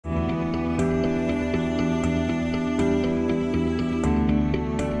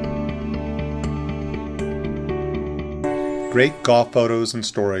Great golf photos and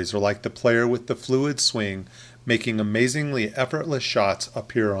stories are like the player with the fluid swing, making amazingly effortless shots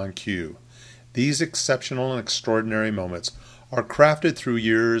appear on cue. These exceptional and extraordinary moments are crafted through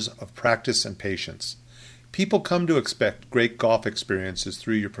years of practice and patience. People come to expect great golf experiences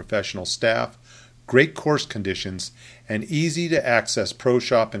through your professional staff, great course conditions, and easy-to-access pro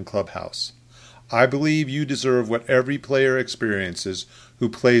shop and clubhouse. I believe you deserve what every player experiences who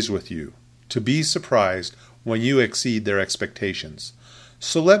plays with you, to be surprised when you exceed their expectations.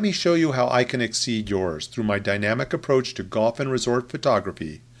 So let me show you how I can exceed yours through my dynamic approach to golf and resort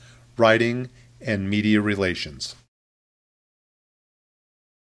photography, writing, and media relations.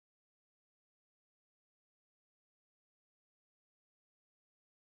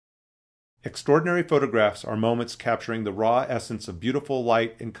 Extraordinary photographs are moments capturing the raw essence of beautiful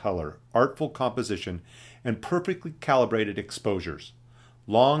light and color, artful composition, and perfectly calibrated exposures.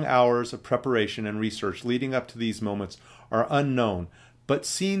 Long hours of preparation and research leading up to these moments are unknown, but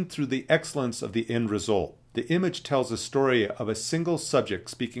seen through the excellence of the end result. The image tells a story of a single subject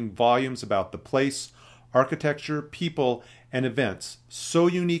speaking volumes about the place, architecture, people, and events, so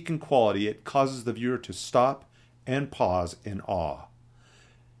unique in quality it causes the viewer to stop and pause in awe.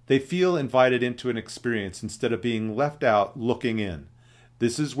 They feel invited into an experience instead of being left out looking in.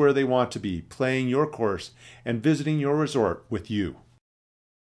 This is where they want to be, playing your course and visiting your resort with you.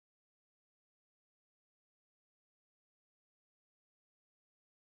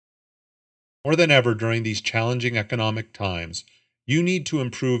 More than ever during these challenging economic times, you need to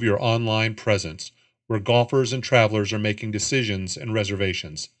improve your online presence where golfers and travelers are making decisions and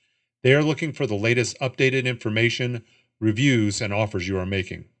reservations. They are looking for the latest updated information, reviews, and offers you are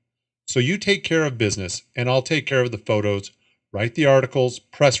making. So you take care of business, and I'll take care of the photos, write the articles,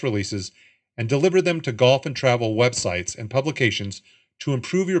 press releases, and deliver them to golf and travel websites and publications to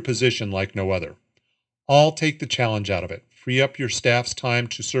improve your position like no other. I'll take the challenge out of it, free up your staff's time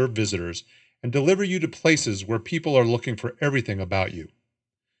to serve visitors, and deliver you to places where people are looking for everything about you.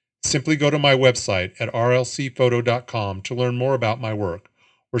 Simply go to my website at rlcphoto.com to learn more about my work,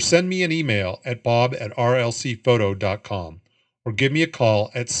 or send me an email at bob@rlcphoto.com. or give me a call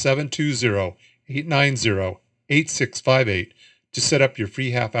at 720-890-8658 to set up your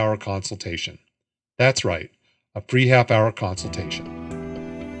free half-hour consultation. That's right, a free half-hour consultation.